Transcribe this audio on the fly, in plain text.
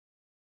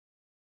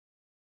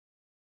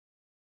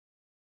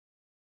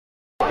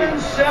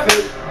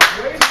7-7.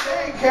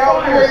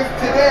 Cowboys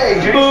today.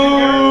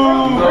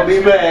 Boom! Don't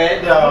be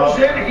mad, dog.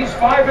 He's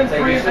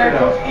 5-3 as head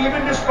coach,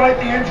 even despite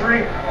the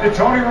injury to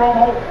Tony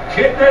Romo.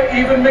 Kidna,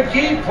 even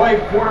McGee played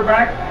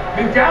quarterback.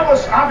 I mean,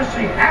 Dallas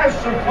obviously has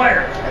some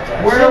players.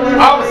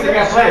 Obviously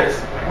got players.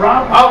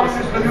 Rob Williams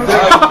is the new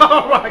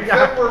Oh my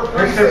God!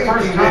 It's their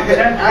first top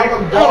 10. I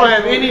don't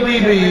have any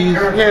DBs.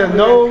 Yeah,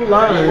 no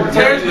lines.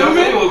 Terrence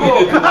Newman?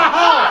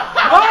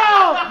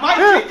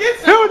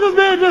 Hear what this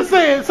man just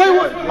said. Say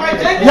what?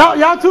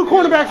 Y'all two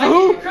cornerbacks for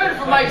who?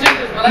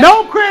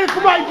 No credit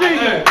for Mike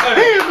Jenkins.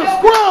 He is a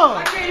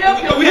scrub. He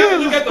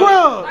is a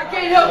scrub. Do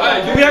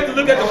we have to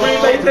look at the Green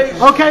Bay tape?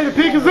 Okay, the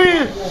pick is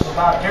in.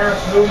 About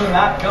Terrence Newman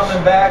not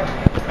coming back.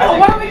 Oh,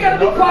 why do we gotta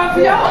be quiet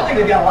for y'all? I think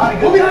they got a lot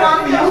of good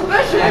guys.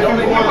 I don't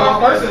think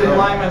the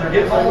linemen are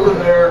getting older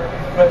there,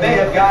 but they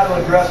have got to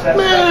address that.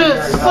 Man,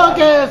 suck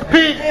ass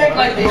pick.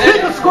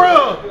 Pick a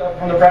scrub.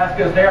 From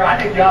Nebraska is there. I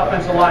think the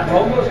offensive line.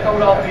 Romo's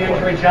coming off the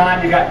injury,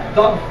 John. You got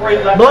Doug Free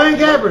left. Blaine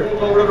Gabbert.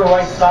 Over to the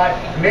right side.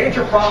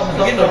 Major problems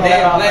up no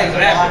damn Blaine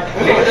Gabbert.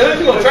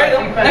 You gonna trade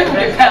him? They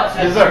gonna get pounced.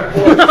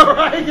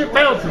 Right, get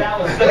bouncing.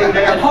 Dallas sitting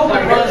there.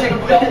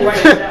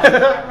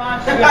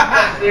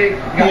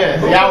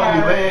 Yes, y'all will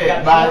be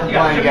bad by You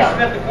got Jimmy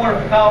Smith, the corner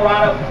from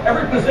Colorado.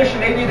 Every position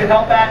they need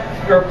help at,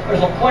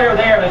 there's a player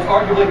there that's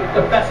arguably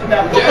the best of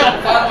that position.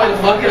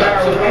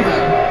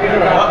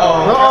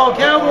 Uh-oh,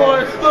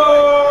 Cowboys. Boo!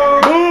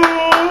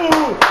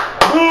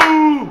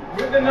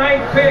 With the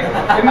 9th pick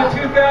in the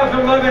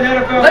 2011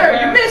 NFL Larry,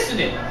 you're draft, missing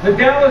it. the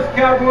Dallas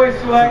Cowboys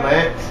select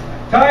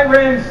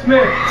Tyron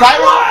Smith.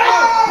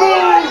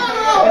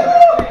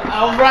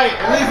 I was right.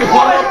 At least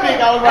one more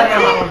pick, I was right.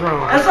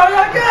 That's all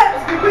y'all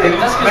got.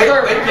 That's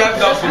conservative. They got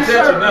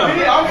potential now.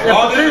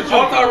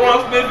 All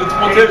Tyron Smith is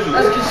potential.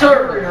 That's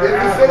conservative.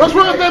 What's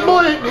wrong with that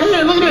boy?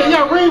 Hey, look at that. He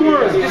got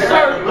ringworm.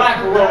 Conservative.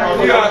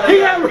 He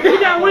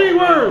got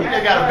ringworm. He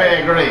got a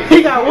bad grade.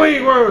 He got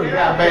ringworm. He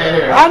got bad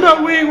hair. I know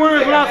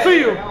ringworms when I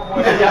see him.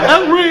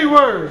 That's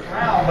ringworm.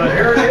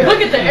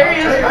 Look at the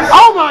areas.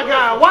 Oh my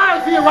God! Why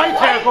is he a right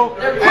tackle?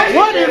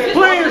 What is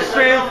player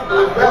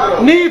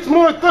strength? Needs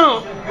more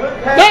thump.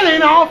 That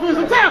ain't an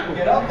offensive tackle.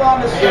 Get up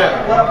on the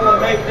second level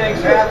and make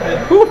things happen.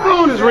 Who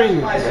phone is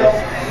ringing?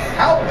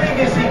 How big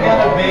is he going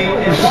to be,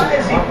 and why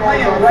is he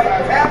playing right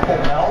tackle,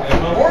 Mel?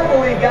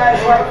 Normally, guys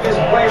like this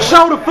play.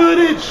 Show the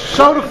footage.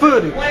 Show the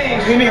footage.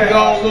 You need to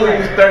go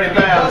lose 30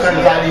 pounds,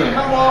 35 years.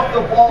 Come off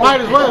the ball.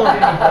 Might as well.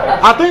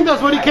 I think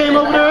that's what he came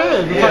over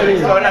there as. Yeah, he's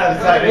going out of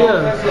the tight end.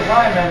 Defensive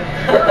lineman.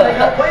 Where are they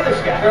going to play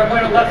this guy? They're going to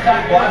play the left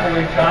tackle, I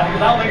believe, John,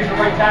 because I don't think he's a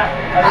right tackle.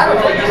 I don't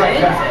think he's a right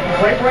tackle. He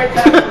played right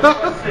tackle,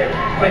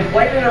 but he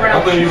played it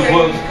around 280,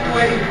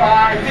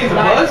 285. He's a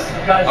bust?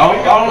 I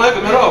don't like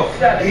him at all.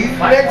 He's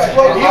next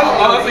flow.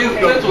 All I see is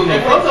potential.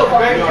 Very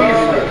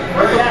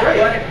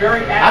athletic,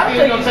 very I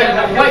think he's going to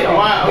take a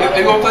while.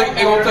 It's going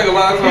to take a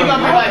lot of time. He's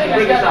going to be like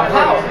British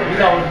power. You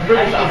know,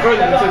 British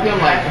further took him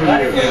like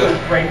 3 years.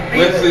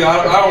 Let's see,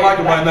 I don't like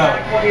him right now.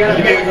 You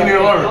need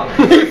to learn. I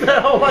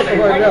don't like it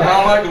right I now.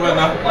 don't like him right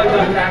now.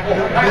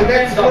 The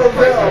next nice job,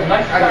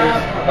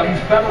 but he's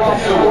better off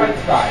the right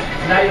side.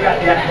 Now you got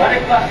the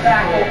athletic left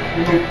tackle.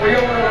 You move free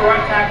over to the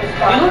right tackle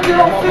spot. He looked good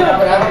on film,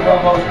 but I don't know.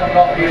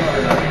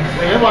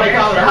 That's why they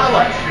call it a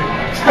highlight.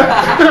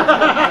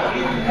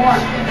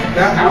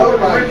 Howard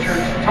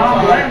Richards,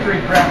 Tom Landry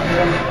drafted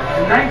him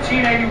in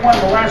 1981,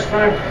 the last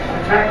time the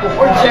tackle.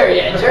 Where's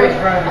Jerry at? Jerry?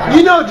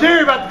 You know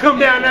Jerry about to come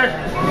down there.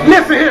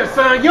 Listen here,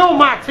 son. You're on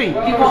my team.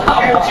 He won't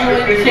hold you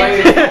in the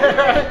kitchen.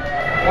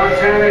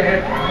 Montana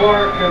hit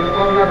Clark and,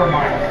 well, never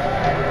mind.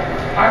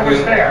 I was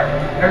there.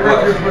 And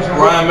Richards was a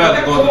Ryan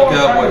Mallett goes to the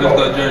Cowboys, just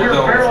like Jerry We're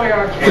Jones. barely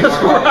on That's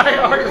right,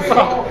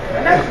 Arkansas.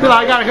 Still,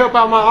 I gotta help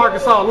out my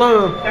Arkansas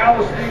alum.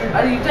 Dallas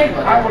How do you think?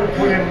 I would have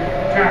put him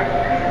tackle.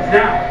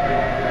 Now,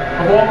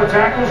 of all the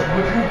tackles,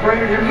 would you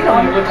grade him? You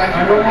don't even look like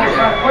I know he's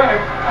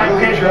athletic. I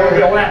can't go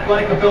with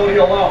athletic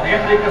ability alone.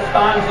 Anthony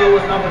Costanzo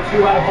was number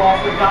 2 out of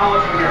Boston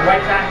College. He's a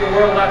right tackle,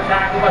 world left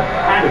tackle, but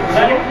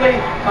athletically,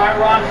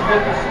 Tyron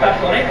Smith is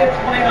special. And he did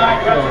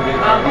 29 reps in the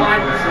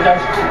combine.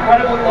 That was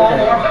incredibly long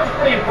arms. That was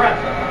pretty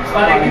impressive.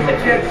 But he's a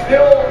kid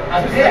still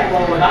a dick.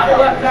 Not a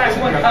left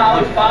tackle in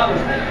college, bothers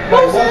me.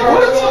 They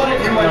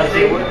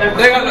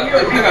got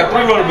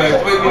 3 running backs.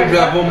 Wait, you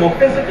drop one more.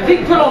 If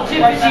he put on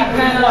championship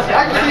pants,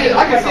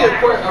 I can see a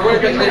running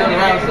back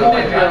laying on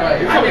the ground.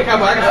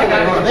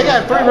 They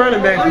got 3 running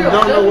backs who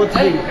don't know what to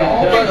do.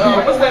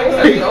 What's that?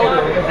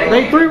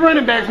 They 3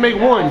 running backs make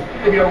 1.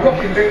 If you're a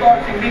rookie, they start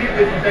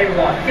immediately from day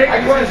one. Big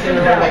question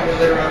now.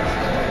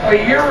 A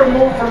year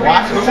removed from being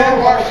the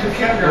Washington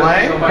contender,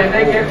 and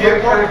they get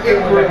back with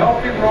a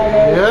healthy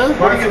Romo. Yeah.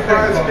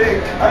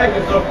 I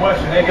think it's no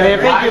question. They think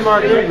get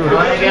Mark Ingram.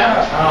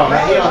 Oh,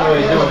 man, he don't know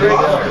what he's doing.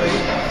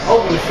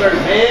 Open the shirt,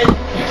 man.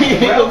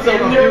 He looks so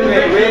confused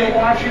and ready.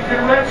 Washington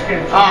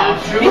Redskins. Oh,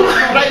 shoot.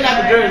 Play not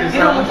the jersey,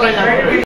 son. Play not the jersey.